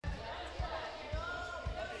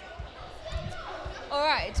All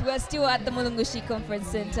right, we're still at the Mulungushi Conference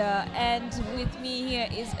Center, and with me here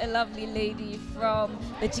is a lovely lady from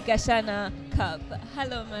the Chikashana Cup.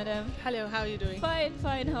 Hello, madam. Hello, how are you doing? Fine,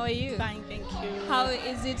 fine. How are you? Fine, thank you. How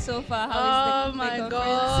is it so far? How is Oh the my conference?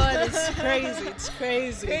 God, it's crazy, it's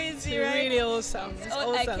crazy. Crazy, it's right? really awesome. It's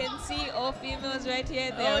Oh, I awesome. can see all females right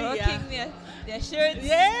here. They're Oh, rocking yeah. their shirts.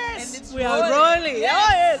 Yes, and it's we are rolling. Yes.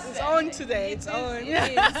 Oh yes, it's on today. It's It on. is,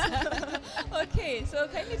 it is. Okay, so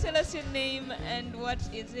can you tell us your name and what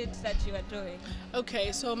is it that you are doing?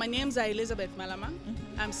 Okay, so my name's Elizabeth Malama.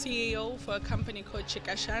 I'm CEO for a company called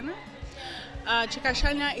Chikashana.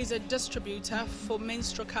 Chikashana is a distributor for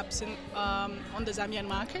menstrual cups on the Zambian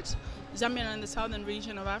market, Zambia and the southern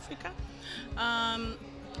region of Africa. A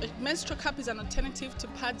menstrual cup is an alternative to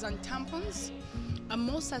pads and tampons, a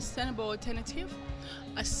more sustainable alternative,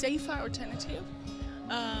 a safer alternative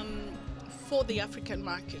for the African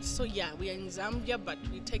market. So yeah, we are in Zambia, but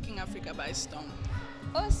we're taking Africa by storm.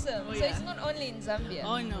 Awesome. Oh, So yeah. it's not only in Zambia.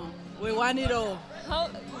 Oh no, we want it all. How?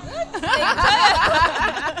 What?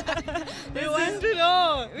 We want it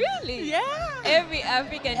all. Really? Yeah. Every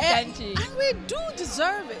African country. And we do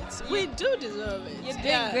deserve it. We do deserve it. You're doing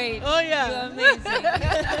Yeah. great. Oh yeah. You're amazing.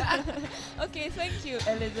 Okay, thank you,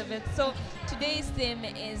 Elizabeth. So today's theme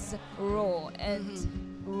is raw and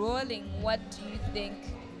rolling. What do you think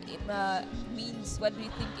it means? What do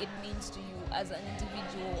you think it means to you as an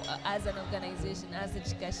individual, as an organization, as the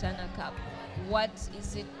Chikashana Cup? What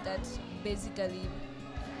is it that basically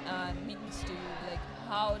means to you? Like,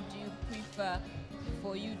 how do you prefer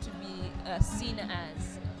for you to be seen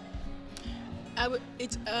as?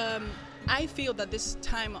 I feel that this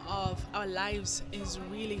time of our lives is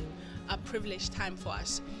really a privileged time for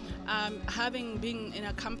us. Having been in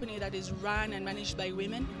a company that is run and managed by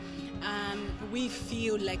women, we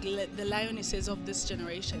feel like the lionesses of this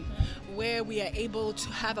generation, where we are able to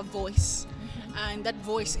have a voice, and that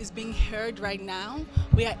voice is being heard right now.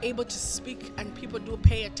 We are able to speak, and people do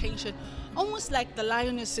pay attention, almost like the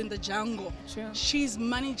lioness in the jungle. Sure. She's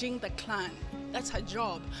managing the clan. That's her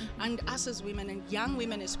job. And us as women, and young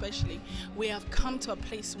women especially, we have come to a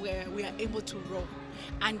place where we are able to roar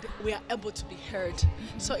and we are able to be heard.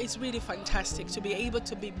 So it's really fantastic to be able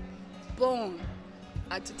to be born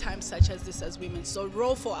at a time such as this as women. So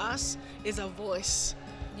roar for us is a voice.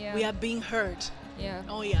 Yeah. We are being heard. Yeah.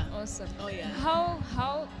 Oh yeah. Awesome. Oh yeah.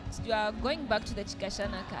 How you are going back to the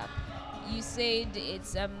Chikashana Cup? You said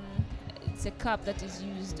it's a cup that is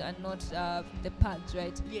used and not the pads,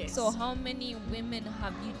 right? Yes. So how many women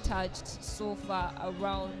have you touched so far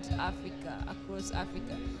around Africa, across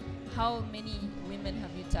Africa? How many women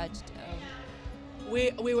have you touched?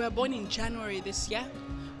 We were born in January this year.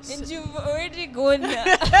 And you've already gone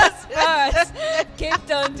as far as Cape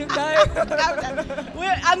Town to Cairo.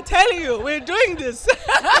 I'm telling you, we're doing this.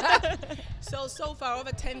 So far,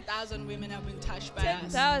 over 10,000 women have been touched by us.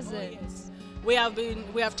 10,000. Oh, yes. We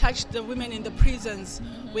have touched the women in the prisons.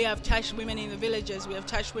 We have touched women in the villages. We have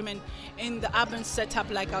touched women in the urban setup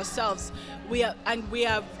like ourselves. We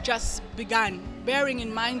have just begun, bearing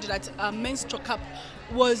in mind that a menstrual cup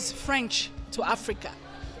was French to Africa.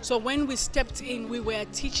 So when we stepped in, we were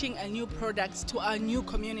teaching a new product to our new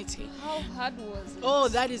community. How hard was it? Oh,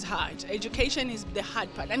 that is hard. Education is the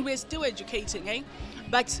hard part, and we're still educating, eh?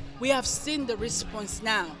 But we have seen the response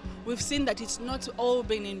now. We've seen that it's not all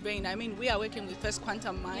been in vain. I mean, we are working with First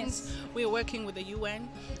Quantum Minds, Yes. we are working with the UN,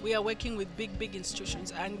 we are working with big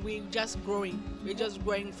institutions, and we're just growing. We're just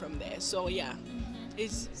growing from there. So yeah,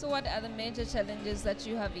 it's So what are the major challenges that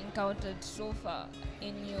you have encountered so far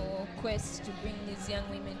in your quest to bring these young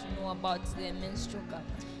women to know about the menstrual cup?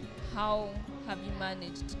 How have you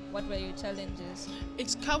managed? What were your challenges?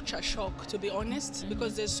 it's culture shock, to be honest,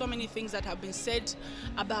 because there's so many things that have been said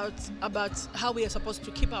about how we are supposed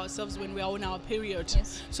to keep ourselves when we are on our period.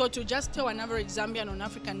 Yes. So to just tell an average Zambian or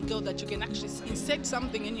African girl that you can actually insert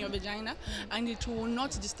something in your vagina and it will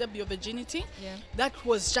not disturb your virginity, Yeah. that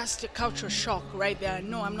was just a culture shock right there.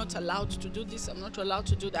 No, I'm not allowed to do this. I'm not allowed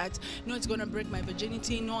to do that. No, it's going to break my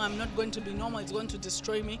virginity. No, I'm not going to be normal. It's going to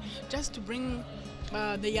destroy me. Just to bring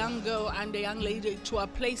the young girl and the young lady to a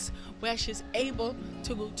place where she's able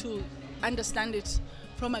to understand it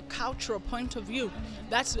from a cultural point of view.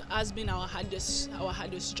 That has been our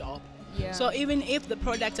hardest job. Yeah. So even if the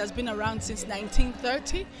product has been around since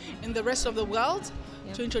 1930 in the rest of the world,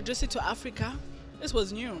 Yeah. to introduce it to Africa, this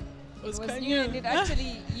was new. It was was kind new of and it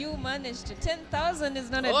actually you managed to 10,000 is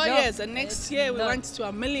not a Oh job. yes, and next It's year we not. want to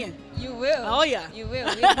 1 million. You will. Oh, yeah. You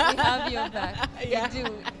will. We have your back. Yeah. We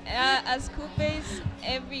do. As Coupes,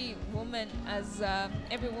 every woman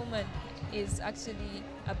is actually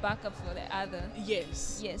a backup for the other.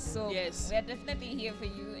 Yes. Yes, so Yes. we are definitely here for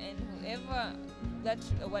you, and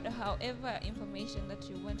however information that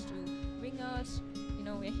you want to bring out,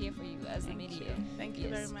 we're here for you as a media. Thank you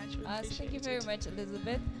very much. We So thank you appreciate very it. much,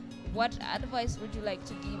 Elizabeth. What advice would you like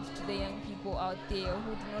to give to the young people out there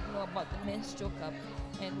who do not know about the menstrual cup,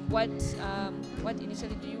 and what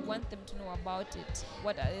initially do you want them to know about it?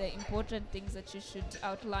 What are the important things that you should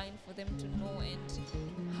outline for them to know, and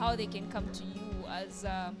how they can come to you as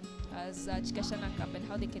Chikashana Cup, and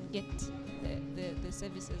how they can get the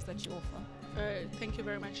services that you offer? Thank you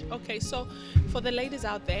very much. Okay, so for the ladies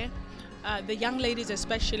out there, the young ladies,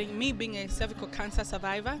 especially me being a cervical cancer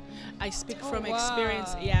survivor, I speak from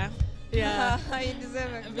experience. Yeah. You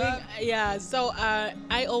deserve a Being- cup. yeah, so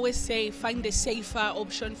I always say find a safer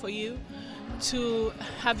option for you to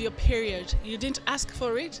have your period. You didn't ask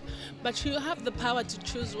for it, but you have the power to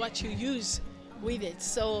choose what you use with it.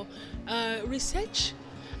 So research,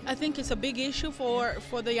 I think it's a big issue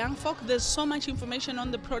for the young folk. There's so much information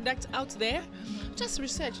on the product out there. Just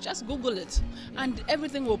research, just Google it, and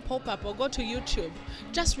everything will pop up, or go to YouTube.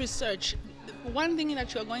 Just research. One thing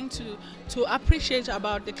that you're going to appreciate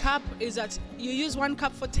about the cup is that you use one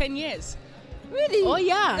cup for 10 years. Really? Oh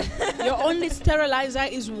yeah. Your only sterilizer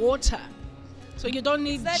is water. So you don't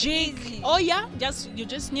need that jig. easy? Oh yeah, you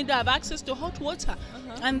just need to have access to hot water.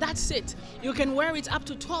 And that's it. You can wear it up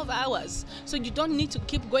to 12 hours. So you don't need to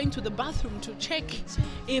keep going to the bathroom to check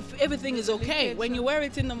if everything is okay. When you wear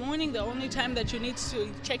it in the morning, the only time that you need to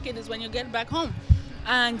check it is when you get back home.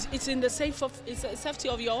 And it's in the safety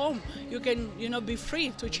of your home. You can, be free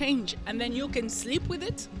to change, and then you can sleep with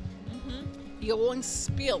it. You won't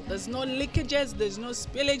spill. There's no leakages. There's no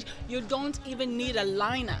spillage. You don't even need a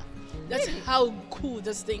liner. That's how cool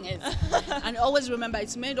this thing is. And always remember,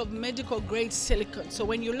 it's made of medical grade silicone. So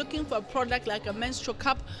when you're looking for a product like a menstrual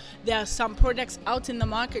cup, there are some products out in the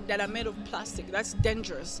market that are made of plastic. That's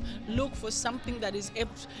dangerous. Look for something that is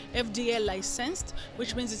FDA licensed,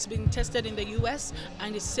 which means it's been tested in the US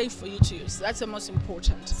and it's safe for you to use. That's the most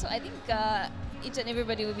important. So I think each and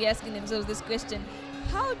everybody will be asking themselves this question: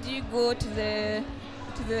 how do you go to the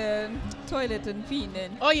toilet and pee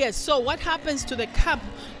then? Oh yes, so what happens to the cup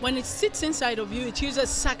when it sits inside of you, it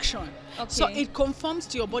uses suction. So Okay. it conforms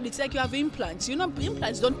to your body. It's like you have implants.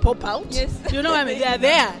 Implants don't pop out. Yes. You know what I mean? They're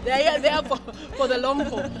there. They're there for the long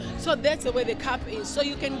haul. So that's the way the cup is. So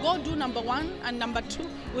you can go do number 1 and number 2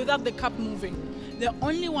 without the cup moving. The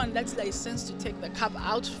only one that's licensed to take the cup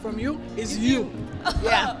out from you is you.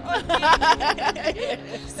 Yeah.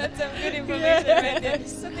 That's some good information right there.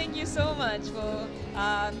 So thank you so much for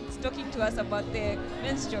talking to us about the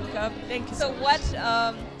menstrual cup. Thank you So so much.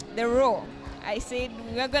 what the raw? I said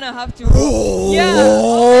we're gonna have to Yeah.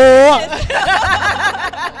 Yes.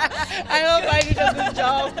 I hope I did a good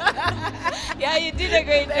job. Yeah, you did a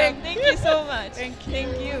great job. Thank you so much. Thank you.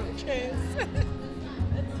 Thank you. Cheers.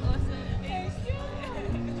 That's awesome.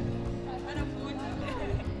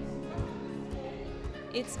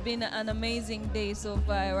 It's been an amazing day so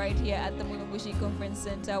far right here at the Mulungushi Conference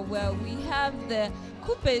Center, where we have the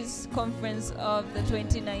Coopers Conference of the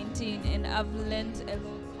 2019, and I've learned a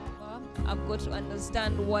lot so far. I've got to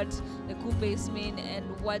understand what the Coopers mean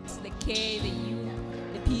and what the K, the U,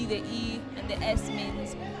 the P, the E, and the S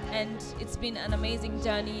means, and it's been an amazing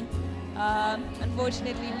journey.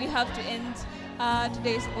 Unfortunately, we have to end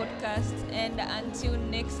today's podcast, and until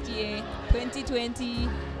next year, 2020,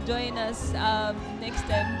 join us next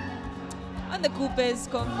time on the Coopers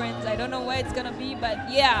Conference. I don't know where it's gonna be, but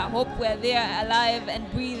yeah, hope we're there alive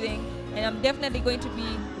and breathing, and I'm definitely going to be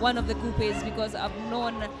one of the Coopers, because I've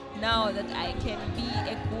known now that I can be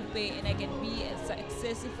a Coupe and I can be a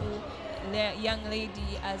successful young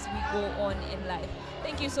lady as we go on in life.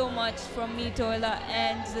 Thank you so much from me, Toila,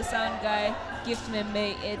 and the sound guy, Gift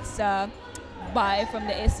Membe. It's bye from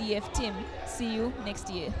the SEF team. See you next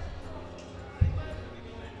year.